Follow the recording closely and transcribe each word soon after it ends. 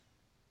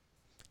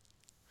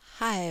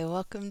Hi,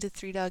 welcome to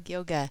Three Dog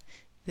Yoga.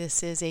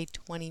 This is a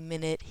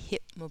 20-minute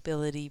hip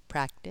mobility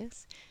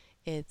practice.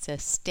 It's a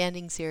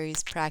standing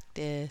series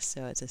practice,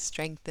 so it's a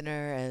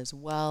strengthener as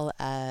well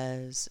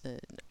as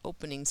an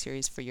opening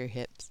series for your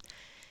hips.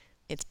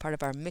 It's part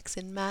of our Mix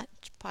and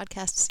Match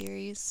podcast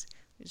series,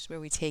 which is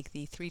where we take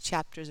the 3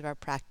 chapters of our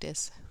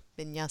practice,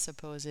 vinyasa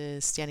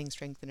poses, standing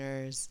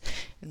strengtheners,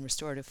 and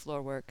restorative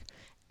floor work,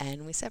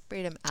 and we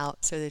separate them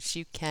out so that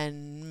you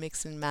can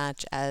mix and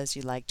match as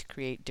you like to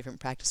create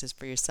different practices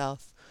for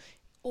yourself,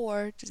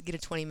 or just get a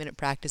 20-minute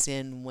practice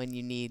in when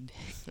you need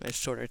a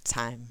shorter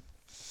time.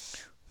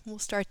 We'll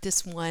start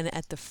this one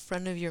at the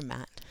front of your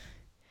mat.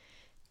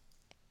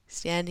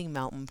 Standing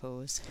mountain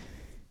pose.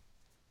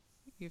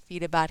 Your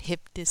feet about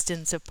hip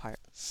distance apart.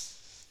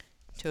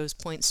 Toes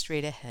point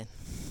straight ahead.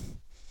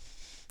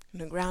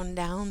 Gonna ground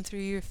down through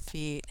your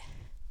feet.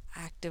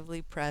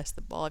 Actively press the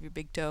ball of your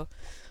big toe,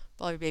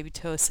 ball of your baby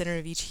toe, center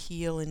of each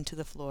heel into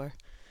the floor.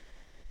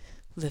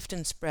 Lift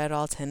and spread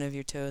all 10 of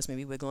your toes,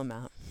 maybe wiggle them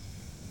out.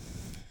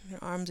 Your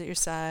arms at your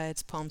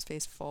sides, palms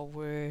face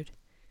forward.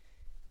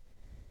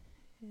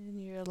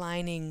 And you're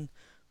aligning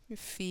your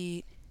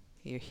feet,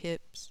 your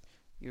hips,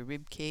 your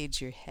rib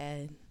cage, your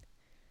head.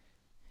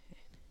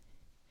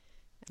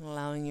 And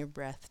allowing your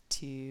breath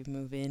to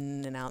move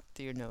in and out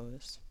through your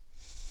nose.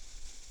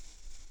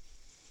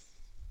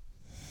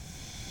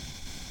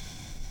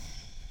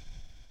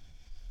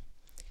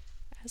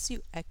 As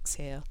you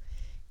exhale,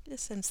 get a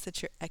sense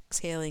that you're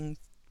exhaling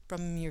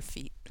from your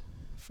feet,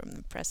 from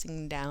the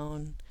pressing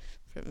down,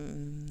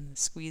 from the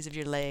squeeze of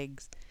your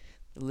legs,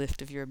 the lift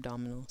of your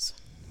abdominals.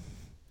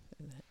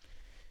 So that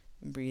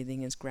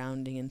breathing is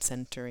grounding and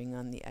centering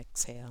on the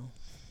exhale.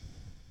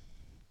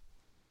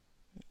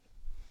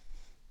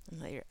 And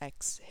let your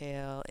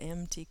exhale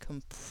empty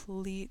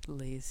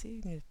completely. So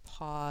you can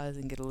pause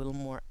and get a little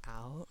more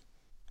out.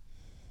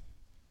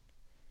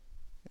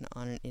 And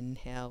on an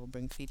inhale, we'll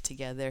bring feet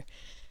together,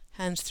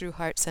 hands through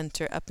heart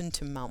center up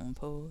into mountain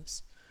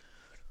pose.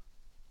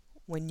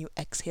 When you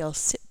exhale,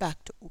 sit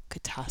back to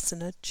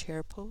Utkatasana,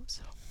 chair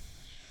pose.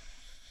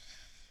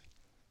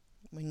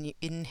 When you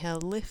inhale,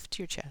 lift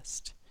your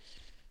chest.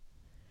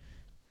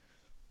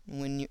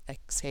 When you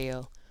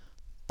exhale,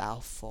 bow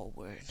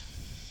forward.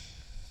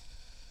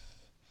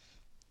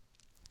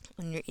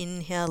 On your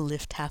inhale,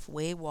 lift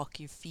halfway, walk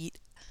your feet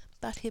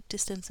about hip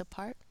distance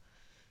apart.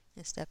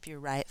 And step your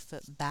right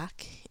foot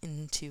back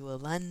into a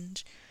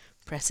lunge.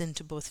 Press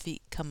into both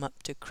feet, come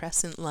up to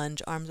crescent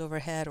lunge, arms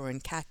overhead or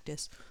in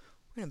cactus.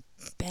 We're going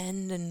to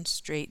bend and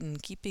straighten,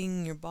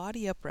 keeping your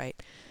body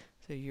upright.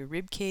 So your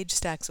rib cage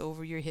stacks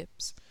over your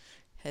hips,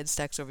 head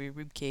stacks over your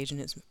rib cage, and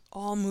it's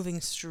all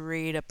moving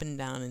straight up and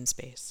down in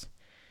space.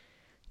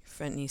 Your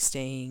front knee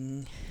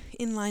staying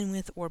in line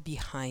with or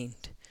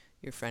behind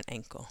your front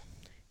ankle.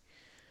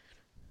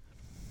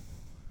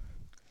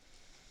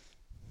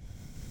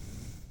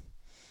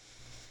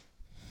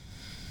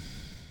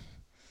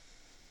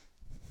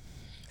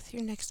 With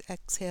your next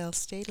exhale,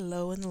 stay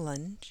low in the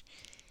lunge.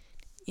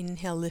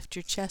 Inhale, lift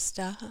your chest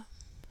up.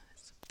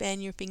 Fan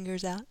your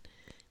fingers out.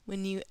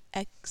 When you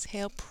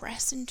exhale,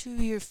 press into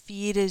your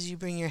feet as you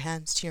bring your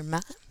hands to your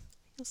mat.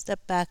 You'll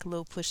step back,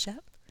 low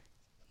push-up.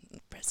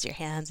 Press your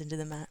hands into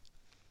the mat.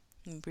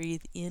 And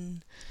breathe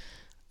in,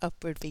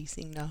 upward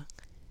facing dog.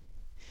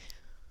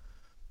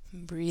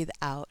 Breathe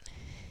out,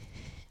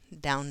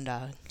 down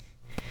dog.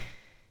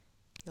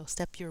 You'll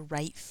step your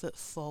right foot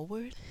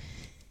forward.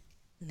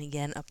 And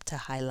again, up to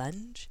high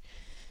lunge.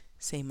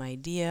 Same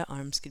idea,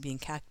 arms could be in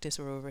cactus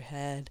or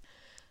overhead.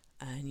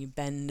 And you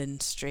bend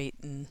and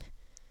straighten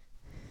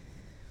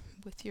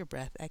with your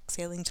breath,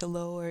 exhaling to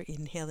lower,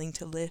 inhaling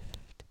to lift.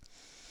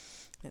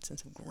 That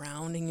sense of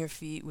grounding your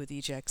feet with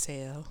each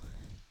exhale.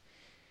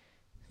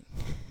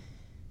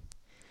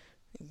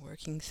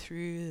 Working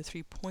through the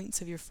 3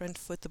 points of your front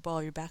foot, the ball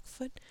of your back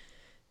foot.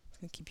 It's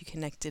going to keep you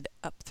connected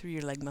up through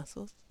your leg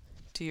muscles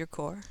to your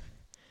core.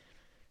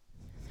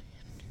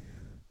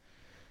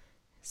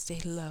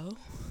 Stay low.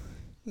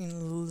 You're going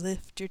to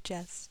lift your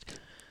chest,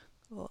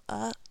 go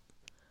up,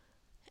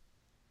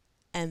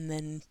 and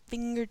then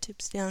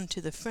fingertips down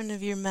to the front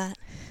of your mat.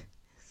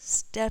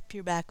 Step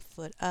your back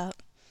foot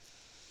up.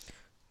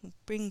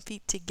 Bring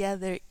feet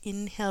together.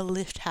 Inhale,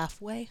 lift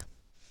halfway.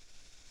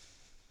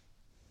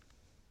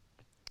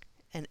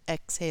 And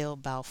exhale,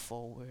 bow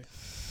forward.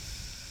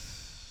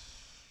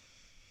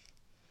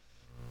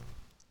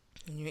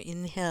 And your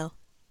inhale,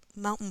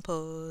 mountain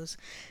pose,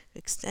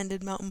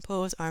 extended mountain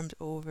pose, arms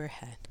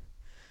overhead.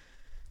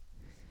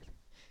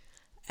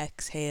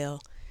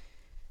 Exhale,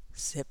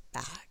 sit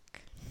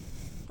back.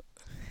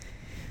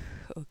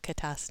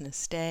 Utkatasana,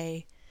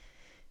 stay.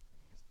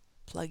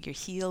 Plug your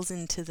heels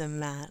into the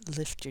mat,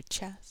 lift your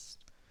chest.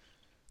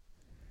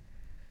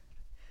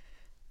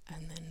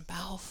 And then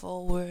bow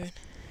forward.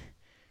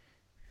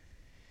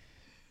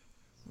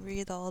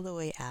 Breathe all the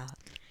way out.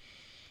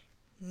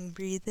 And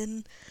breathe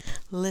in,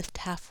 lift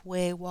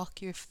halfway,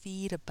 walk your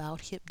feet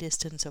about hip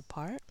distance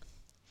apart.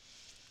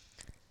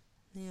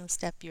 Then you'll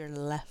step your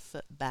left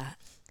foot back.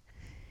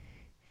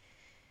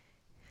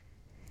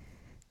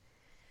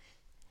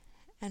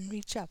 and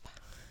reach up.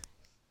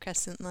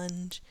 Crescent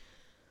lunge.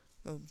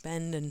 We'll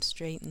bend and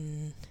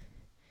straighten.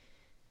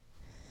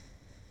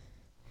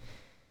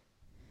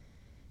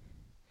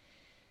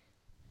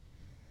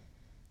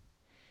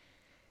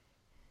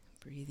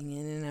 Breathing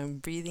in and I'm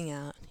breathing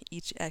out.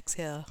 Each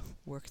exhale,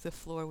 work the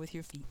floor with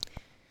your feet.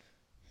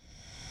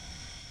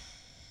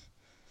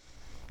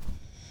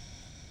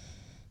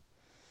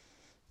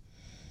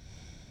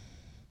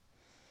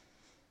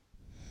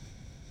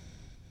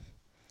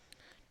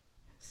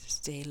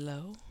 Stay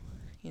low.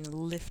 You're going to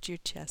lift your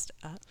chest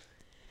up.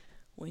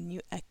 When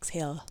you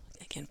exhale,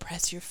 again,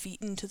 press your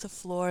feet into the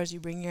floor as you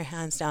bring your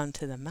hands down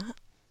to the mat.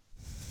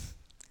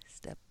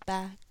 Step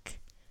back.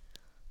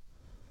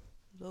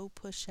 Low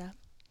push-up.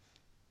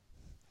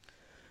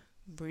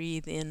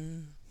 Breathe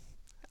in,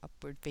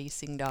 upward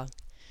facing dog.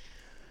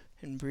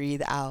 And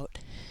breathe out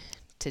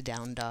to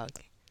down dog.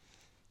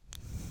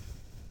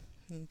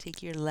 And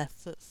take your left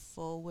foot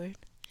forward.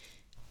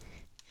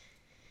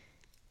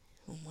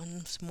 And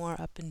once more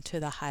up into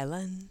the high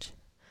lunge.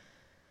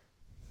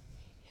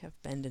 Have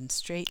bend and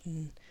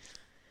straighten.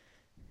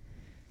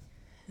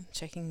 And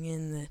checking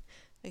in that,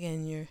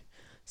 again, your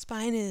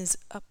spine is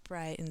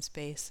upright in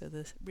space, so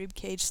the rib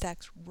cage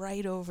stacks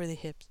right over the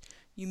hips.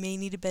 You may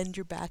need to bend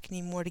your back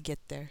any more to get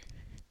there.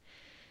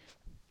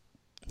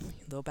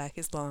 Low back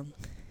is long.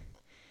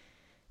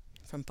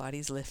 Front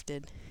body's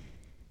lifted.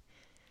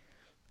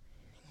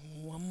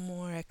 One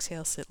more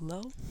exhale, sit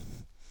low.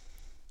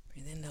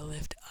 Breathe in to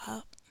lift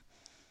up.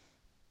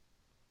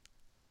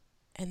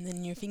 And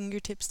then your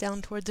fingertips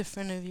down toward the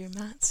front of your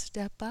mat.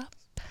 Step up.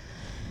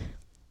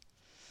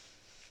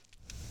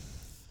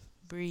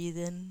 Breathe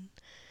in.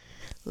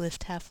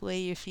 Lift halfway.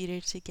 Your feet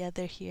are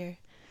together here.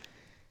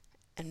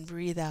 And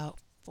breathe out.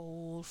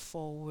 Fold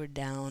forward,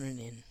 down and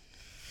in.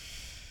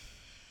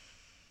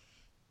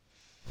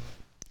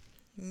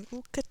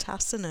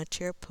 Utkatasana,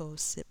 chair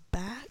pose. Sit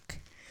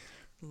back.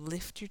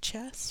 Lift your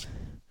chest.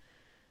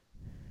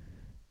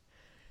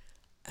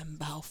 And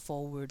bow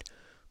forward.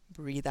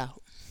 Breathe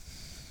out.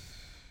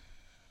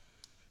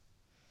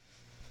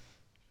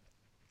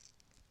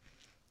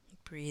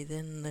 Breathe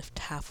in, lift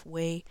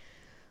halfway,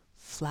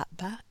 flat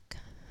back.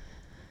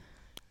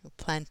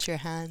 Plant your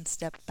hands,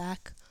 step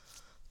back,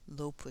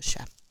 low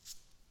push-up.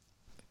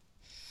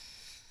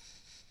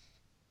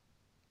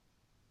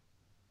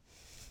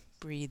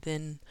 Breathe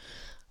in,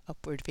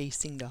 upward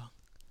facing dog.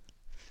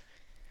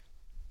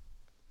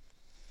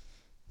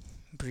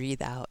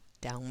 Breathe out,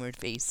 downward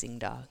facing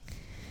dog.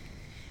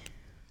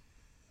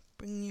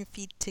 Bring your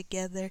feet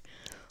together.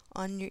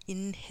 On your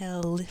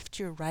inhale, lift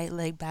your right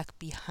leg back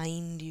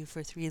behind you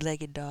for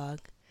three-legged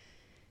dog.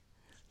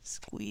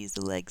 Squeeze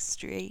the legs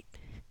straight.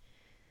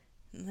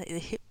 And let the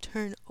hip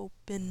turn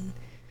open.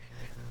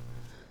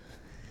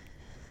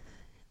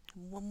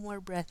 One more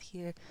breath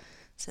here.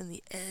 Send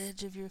the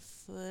edge of your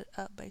foot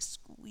up by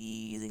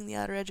squeezing the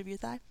outer edge of your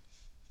thigh.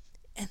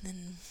 And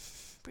then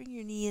bring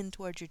your knee in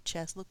towards your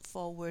chest. Look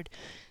forward.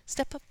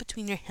 Step up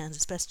between your hands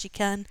as best you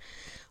can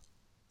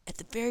at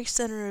the very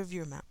center of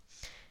your mat.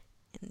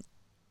 And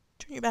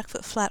turn your back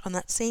foot flat on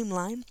that same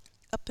line,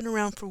 up and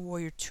around for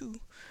warrior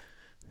two.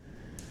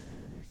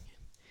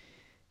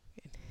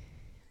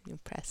 You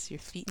press your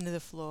feet into the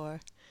floor,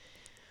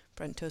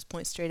 front toes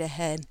point straight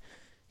ahead,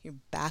 your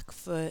back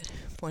foot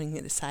pointing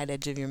at the side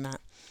edge of your mat.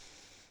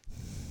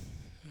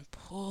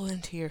 Pull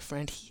into your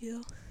front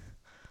heel,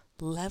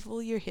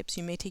 level your hips.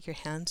 You may take your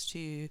hands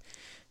to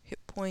hip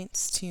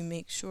points to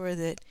make sure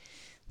that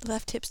the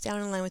left hip's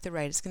down in line with the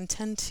right. It's going to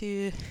tend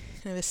to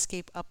kind of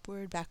escape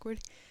upward, backward.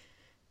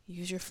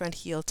 Use your front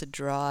heel to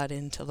draw it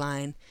into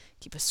line.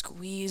 Keep a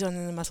squeeze on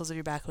the muscles of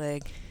your back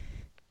leg.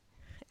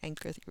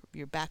 Anchor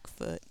your back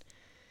foot.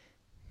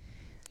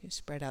 You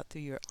spread out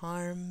through your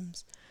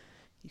arms.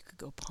 You could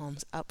go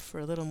palms up for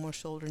a little more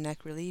shoulder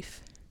neck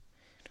relief.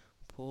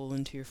 Pull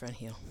into your front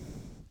heel.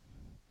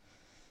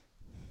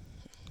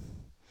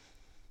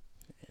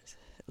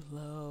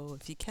 Low.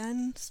 If you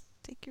can,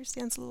 take your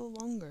stance a little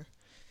longer.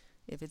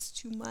 If it's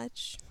too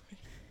much,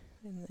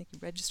 then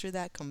register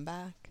that, come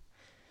back.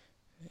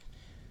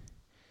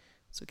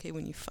 It's okay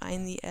when you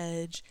find the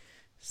edge,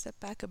 step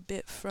back a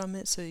bit from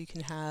it so you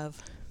can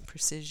have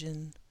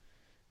precision.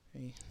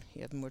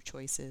 You have more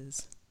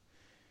choices.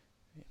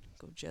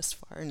 Go just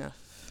far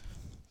enough.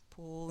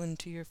 Pull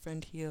into your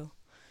front heel.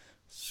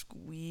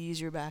 Squeeze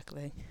your back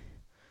leg.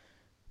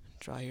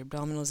 Draw your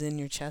abdominals in,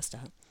 your chest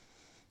out.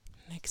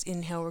 Next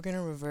inhale, we're going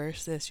to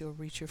reverse this. You'll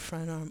reach your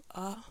front arm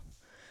up.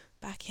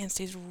 Backhand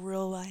stays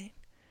real light.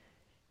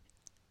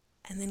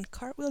 And then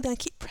cartwheel down.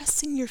 Keep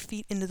pressing your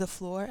feet into the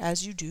floor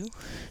as you do,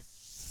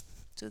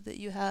 so that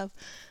you have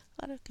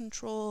a lot of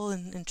control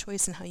and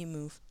choice in how you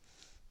move.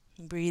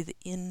 Breathe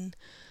in,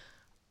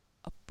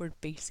 upward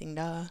facing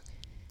dog.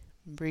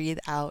 Breathe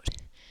out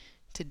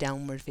to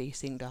downward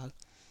facing dog.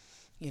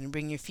 You're going to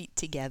bring your feet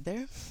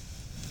together.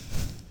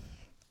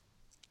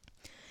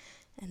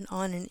 And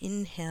on an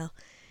inhale,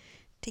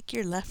 take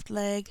your left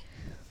leg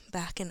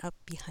back and up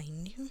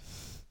behind you.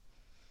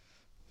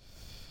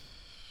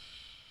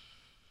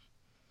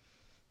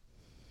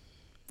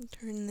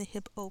 Turn the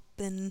hip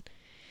open.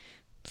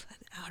 Slide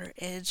the outer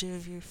edge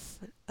of your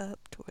foot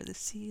up toward the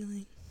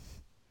ceiling.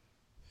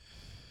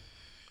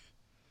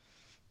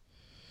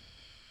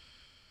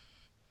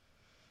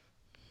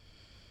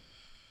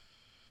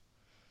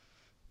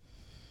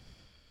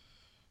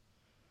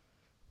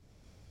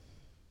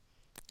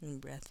 And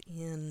breath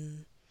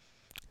in.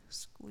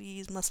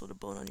 Squeeze muscle to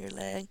bone on your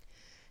leg.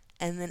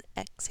 And then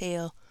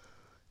exhale.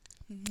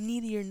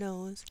 Knee to your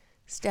nose.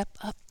 Step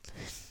up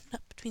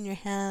between your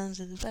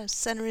hands as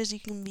center as you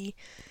can be.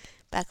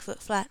 Back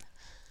foot flat.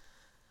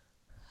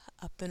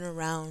 Up and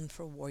around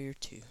for warrior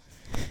two.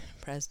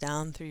 Press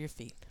down through your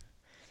feet.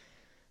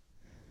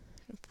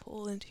 And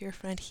pull into your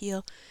front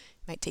heel.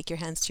 You might take your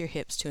hands to your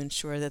hips to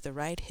ensure that the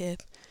right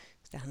hip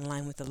is down in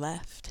line with the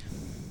left.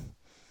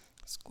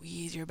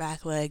 Squeeze your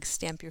back leg.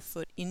 Stamp your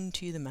foot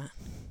into the mat.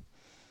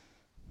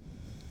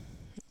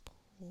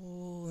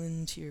 Pull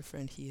into your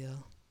front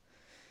heel.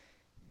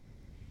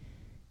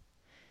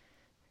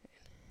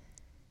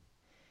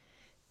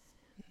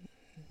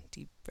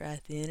 Deep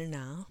breath in and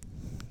out.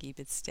 Keep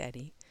it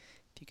steady.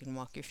 If you can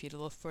walk your feet a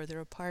little further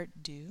apart,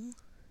 do.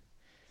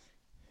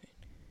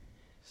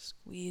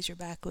 Squeeze your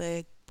back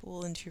leg,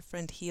 pull into your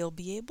front heel.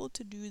 Be able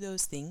to do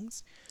those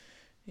things.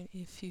 And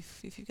if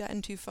you've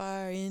gotten too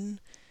far in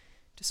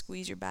to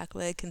squeeze your back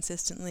leg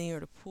consistently or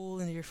to pull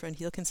into your front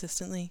heel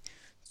consistently,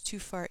 it's too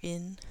far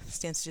in,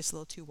 stance just a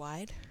little too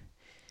wide.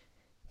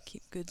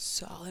 Keep good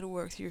solid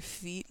work through your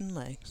feet and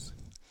legs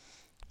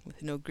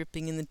with no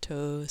gripping in the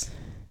toes,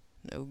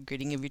 no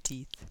gritting of your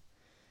teeth.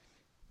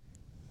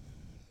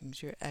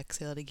 Use your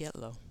exhale to get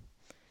low.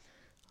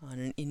 On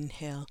an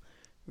inhale,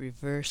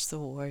 reverse the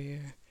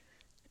warrior.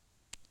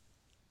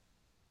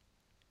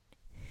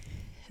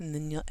 And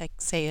then you'll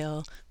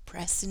exhale,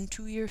 press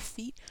into your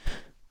feet.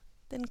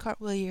 Then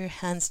cartwheel your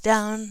hands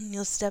down, and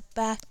you'll step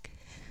back.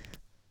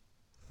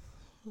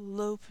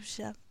 Low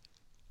push-up.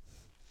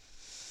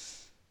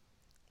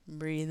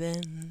 Breathe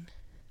in.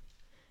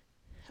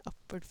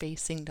 Upward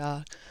facing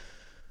dog.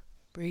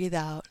 Breathe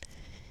out.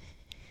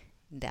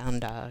 Down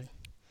dog.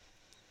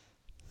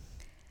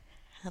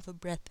 Have a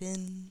breath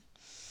in.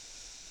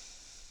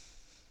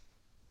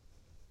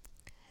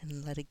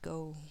 And let it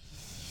go.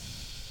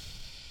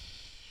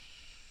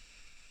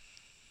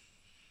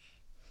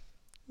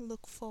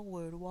 Look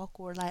forward, walk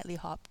or lightly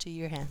hop to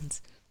your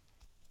hands.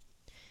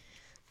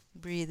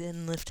 Breathe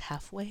in, lift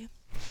halfway.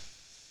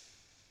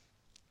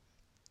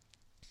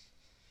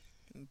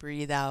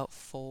 Breathe out,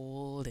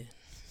 fold in.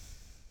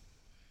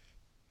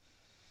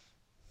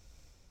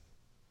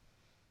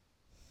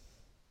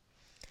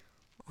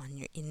 On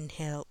your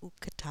inhale,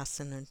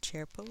 Utkatasana,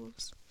 chair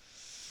pose.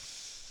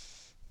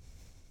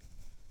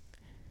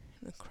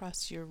 And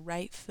cross your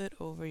right foot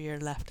over your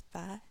left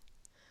thigh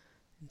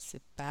and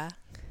sit back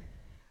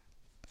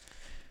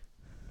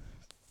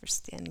for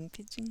standing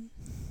pigeon.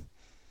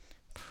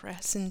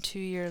 Press into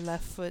your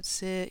left foot,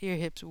 sit your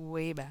hips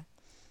way back.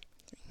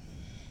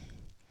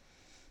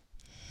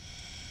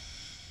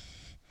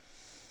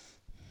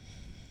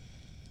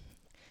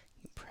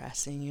 Keep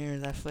pressing your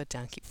left foot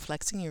down. Keep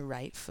flexing your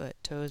right foot,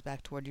 toes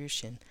back toward your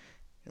shin.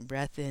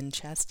 Breath in,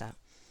 chest up.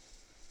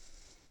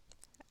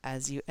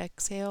 As you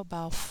exhale,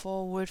 bow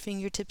forward,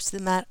 fingertips to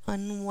the mat,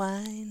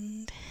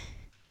 unwind.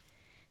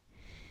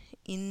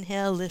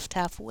 Inhale, lift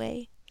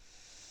halfway.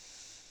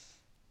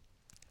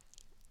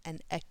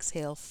 And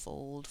exhale,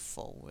 fold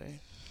forward.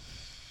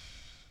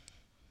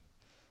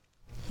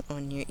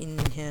 On your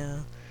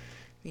inhale,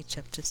 reach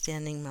up to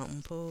standing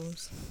mountain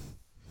pose.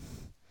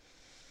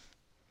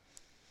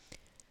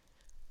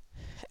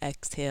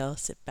 Exhale,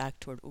 sit back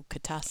toward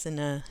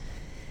Utkatasana.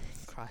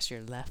 Cross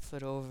your left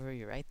foot over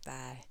your right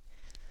thigh.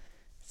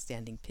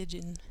 Standing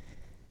pigeon.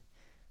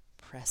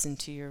 Press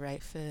into your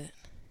right foot.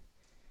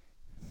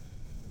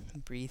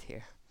 Breathe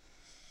here.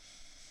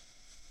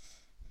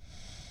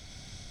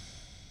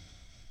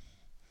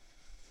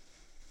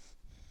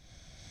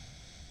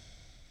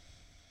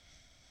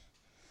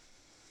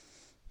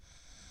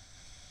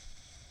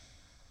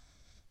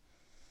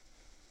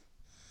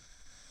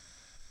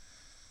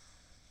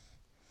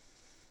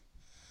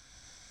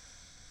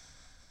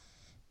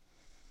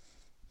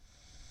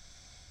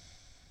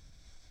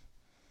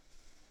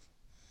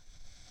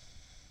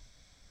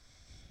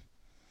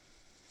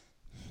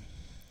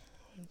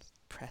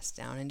 Press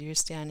down into your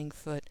standing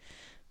foot.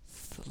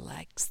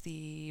 Flex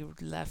the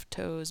left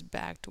toes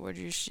back towards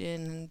your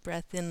shin.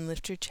 Breath in,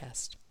 lift your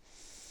chest.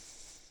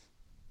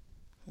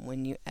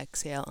 When you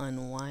exhale,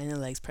 unwind the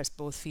legs. Press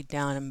both feet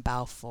down and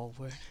bow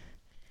forward.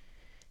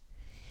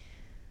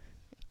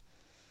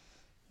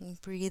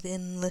 Breathe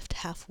in, lift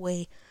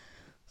halfway,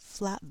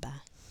 flat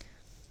back.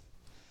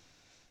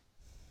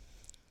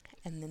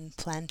 And then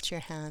plant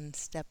your hands,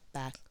 step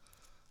back,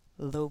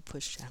 low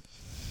push-up.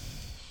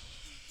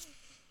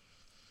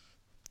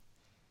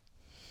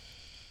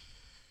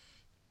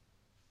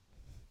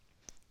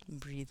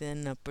 Breathe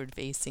in, upward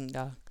facing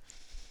dog.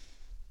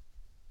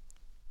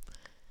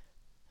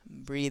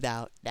 Breathe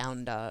out,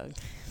 down dog.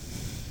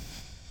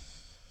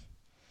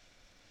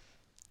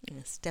 You're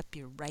gonna step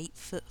your right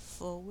foot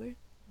forward,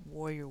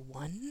 warrior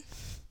one.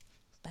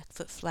 Back foot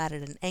foot flat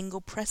at an angle.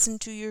 Press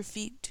into your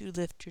feet to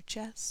lift your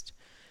chest.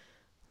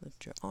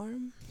 Lift your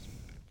arm.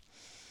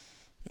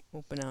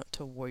 Open out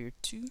to Warrior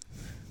Two.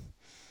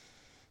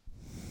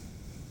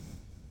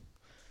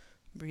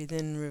 Breathe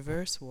in,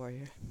 Reverse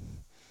Warrior.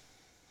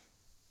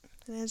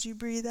 And as you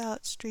breathe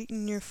out,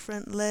 straighten your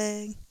front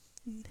leg.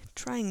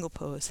 Triangle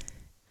pose.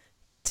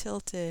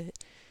 Tilt it,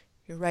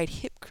 your right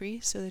hip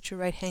crease so that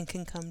your right hand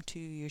can come to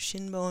your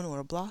shin bone or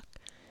a block.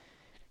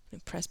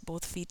 And press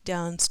both feet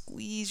down,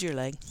 squeeze your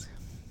legs.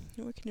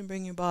 And we're going to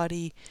bring your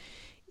body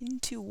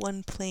into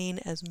one plane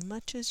as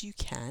much as you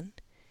can.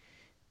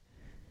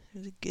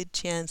 There's a good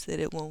chance that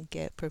it won't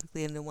get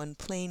perfectly into one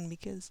plane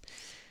because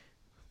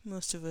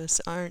most of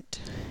us aren't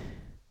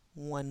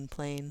one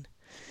plane.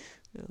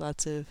 There are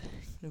lots of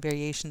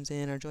variations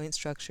in our joint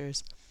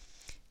structures.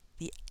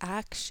 The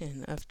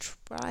action of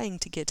trying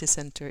to get to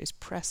center is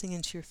pressing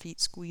into your feet,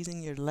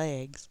 squeezing your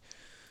legs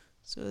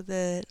so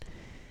that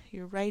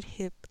your right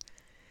hip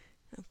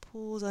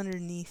pulls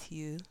underneath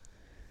you.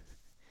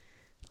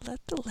 Let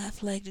the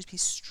left leg just be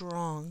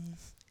strong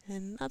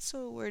and not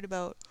so worried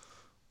about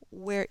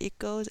where it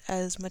goes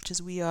as much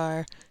as we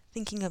are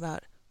thinking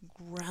about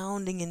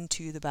grounding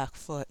into the back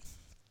foot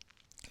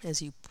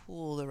as you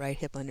pull the right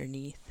hip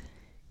underneath.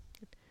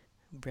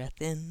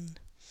 Breath in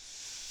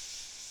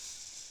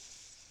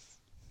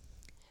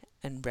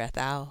and breath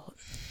out.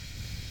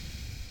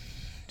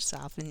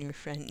 Soften your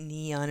front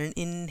knee on an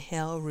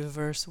inhale,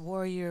 Reverse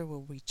Warrior.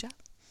 We'll reach up.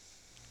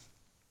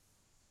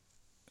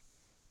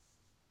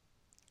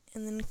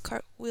 And then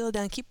cartwheel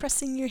down. Keep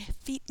pressing your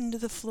feet into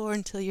the floor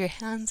until your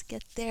hands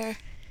get there.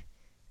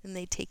 And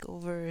they take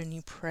over and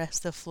you press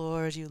the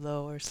floor as you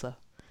lower slow.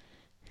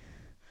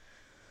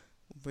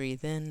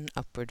 Breathe in,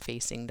 Upward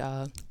Facing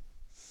Dog.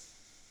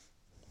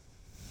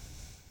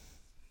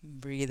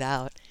 Breathe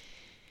out,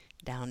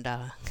 Down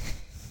Dog.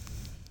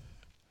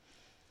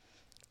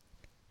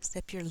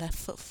 Step your left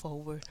foot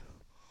forward.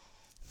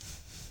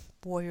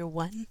 Warrior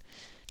One.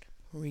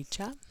 Reach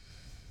up.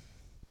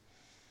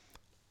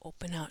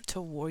 Open out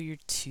to Warrior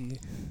Two.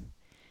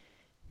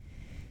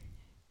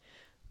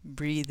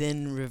 Breathe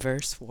in,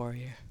 Reverse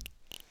Warrior.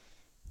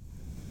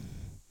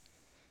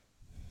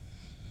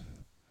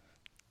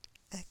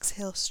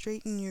 Exhale,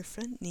 straighten your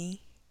front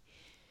knee.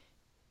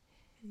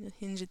 And you'll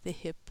hinge at the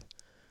hip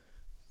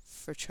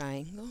for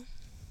triangle.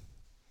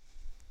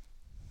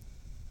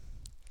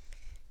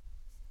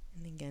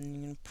 And again,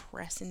 you're going to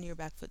press into your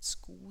back foot,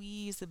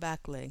 squeeze the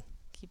back leg.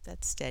 Keep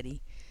that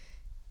steady.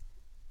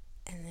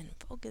 And then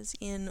focus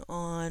in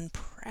on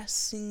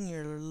pressing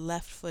your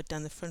left foot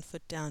down, the front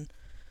foot down.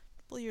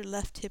 Pull your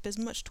left hip as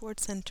much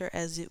towards center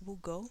as it will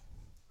go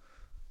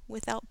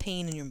without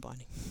pain in your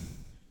body.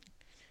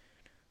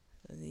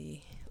 So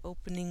the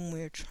opening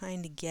we're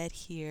trying to get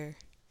here,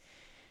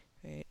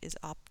 right, is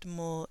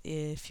optimal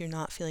if you're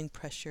not feeling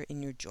pressure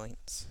in your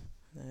joints.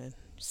 The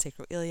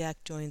sacroiliac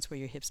joints where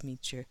your hips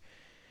meet your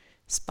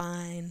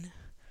spine,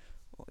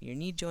 or your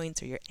knee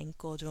joints or your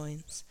ankle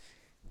joints.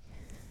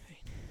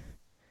 Right.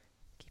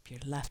 Keep your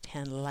left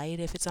hand light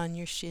if it's on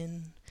your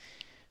shin.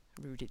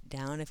 Root it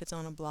down if it's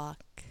on a block.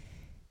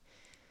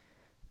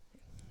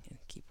 And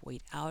keep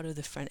weight out of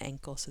the front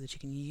ankle so that you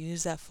can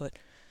use that foot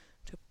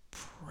to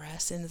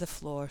press into the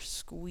floor.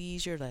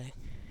 Squeeze your leg.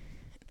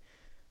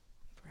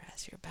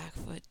 Press your back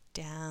foot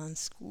down.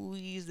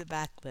 Squeeze the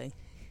back leg.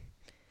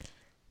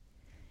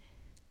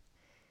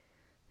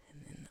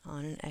 And then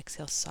on an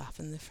exhale,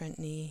 soften the front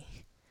knee.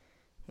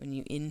 When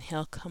you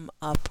inhale, come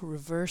up,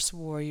 Reverse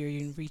Warrior. You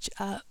can reach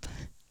up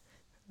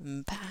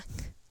and back.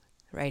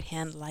 Right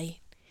hand light.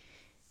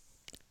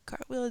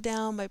 Cartwheel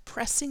down by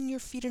pressing your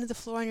feet into the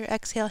floor on your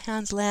exhale.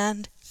 Hands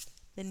land.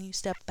 Then you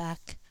step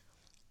back.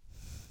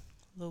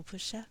 Low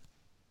push-up.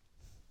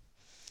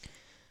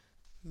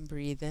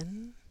 Breathe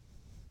in.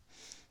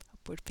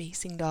 Upward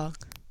Facing Dog.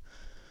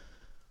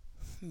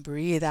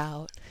 Breathe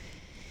out.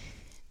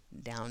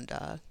 Down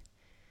Dog.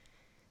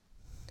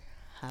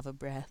 Have a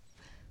breath.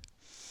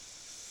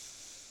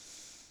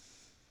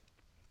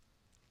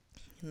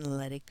 And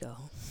let it go.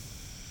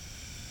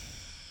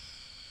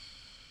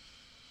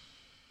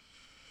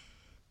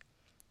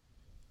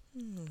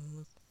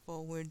 Look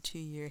forward to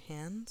your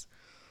hands.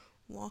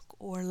 Walk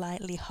or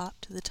lightly hop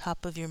to the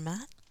top of your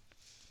mat.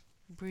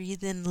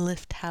 Breathe in,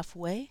 lift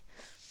halfway.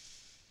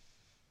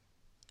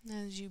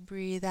 As you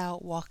breathe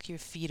out, walk your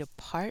feet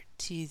apart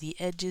to the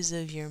edges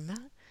of your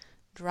mat.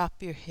 Drop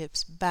your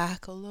hips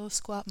back, a low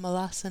squat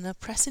malasana.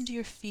 Press into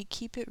your feet.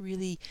 Keep it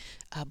really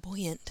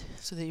buoyant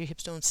so that your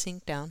hips don't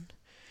sink down.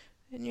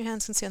 And your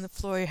hands can stay on the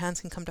floor. Your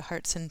hands can come to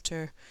heart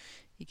center.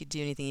 You could do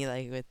anything you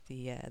like with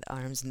the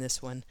arms in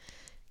this one.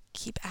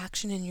 Keep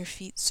action in your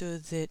feet so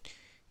that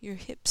your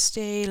hips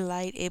stay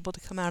light, able to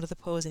come out of the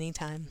pose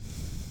anytime.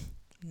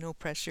 No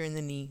pressure in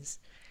the knees.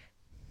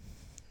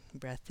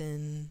 Breath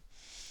in.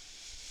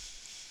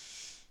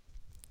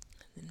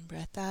 Then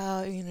breath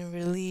out. You're going to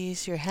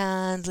release your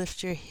hands,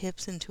 lift your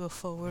hips into a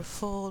forward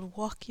fold.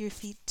 Walk your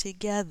feet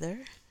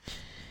together.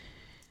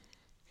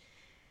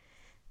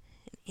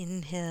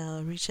 And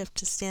inhale, reach up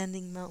to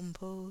standing mountain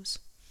pose.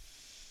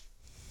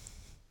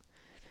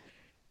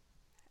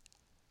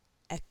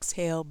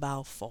 Exhale,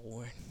 bow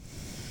forward.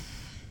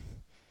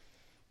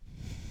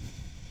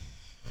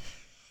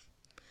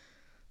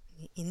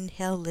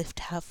 Inhale, lift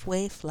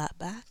halfway, flat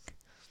back.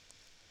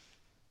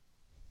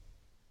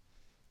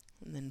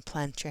 And then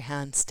plant your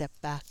hands, step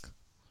back,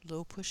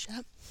 low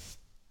push-up.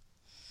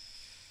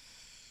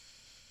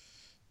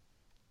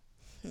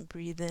 And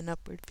breathe in,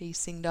 upward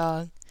facing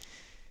dog.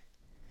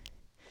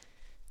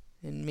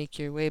 And make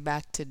your way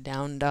back to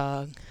down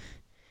dog.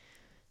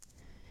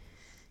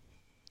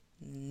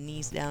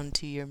 Knees down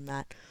to your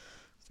mat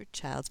for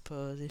child's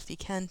pose. If you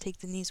can, take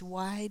the knees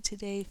wide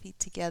today, feet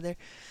together.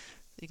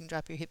 You can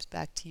drop your hips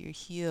back to your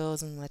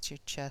heels and let your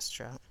chest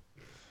drop.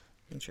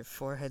 Let your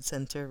forehead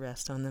center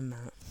rest on the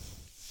mat.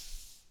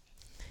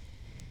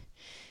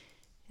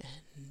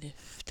 And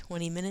if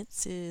 20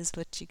 minutes is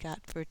what you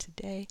got for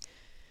today,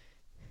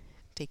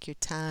 take your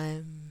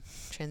time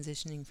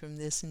transitioning from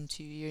this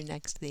into your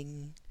next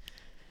thing.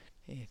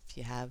 If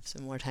you have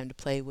some more time to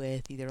play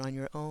with, either on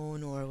your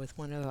own or with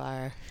one of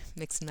our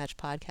Mix and Match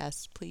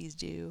podcasts, please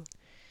do.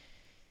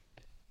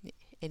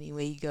 Any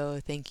way you go,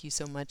 thank you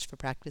so much for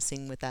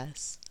practicing with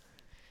us.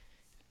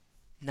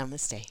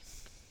 Namaste.